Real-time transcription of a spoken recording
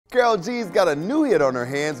Karol G's got a new hit on her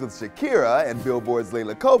hands with Shakira, and Billboard's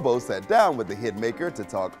Layla Cobo sat down with the hitmaker to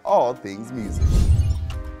talk all things music.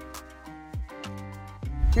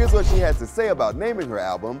 Here's what she had to say about naming her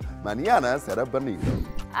album, Mañana Será Bonito.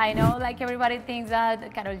 I know like everybody thinks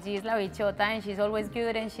that Karol G is la Bichota and she's always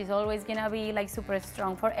good and she's always gonna be like super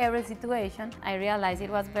strong for every situation. I realized it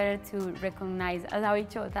was better to recognize as la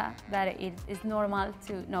Bichota that it is normal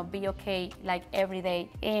to not be okay like every day.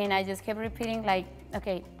 And I just kept repeating like,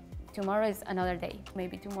 okay, tomorrow is another day.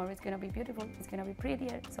 Maybe tomorrow is gonna be beautiful, it's gonna be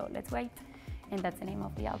prettier, so let's wait. And that's the name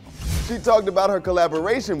of the album. She talked about her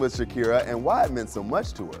collaboration with Shakira and why it meant so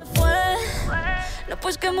much to her.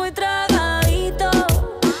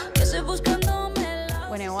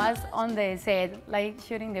 When I was on the set, like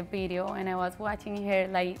shooting the video, and I was watching her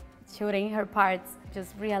like shooting her parts,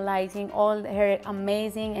 just realizing all her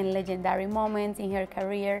amazing and legendary moments in her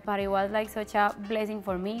career. But it was like such a blessing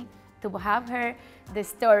for me to have her. The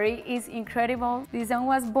story is incredible. This song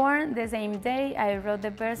was born the same day I wrote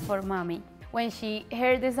the verse for Mommy. When she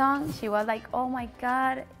heard the song, she was like, oh my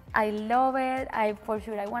God, I love it. For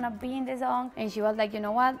sure I wanna be in the song. And she was like, you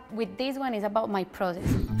know what? With this one, it's about my process.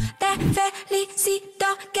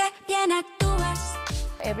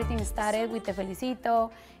 Everything started with the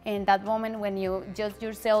felicito, and that moment when you judge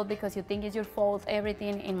yourself because you think it's your fault,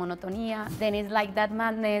 everything in monotonia. Then it's like that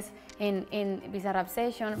madness in bizarre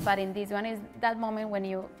obsession, but in this one is that moment when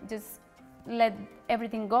you just let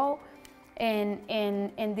everything go,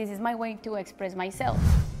 and this is my way to express myself.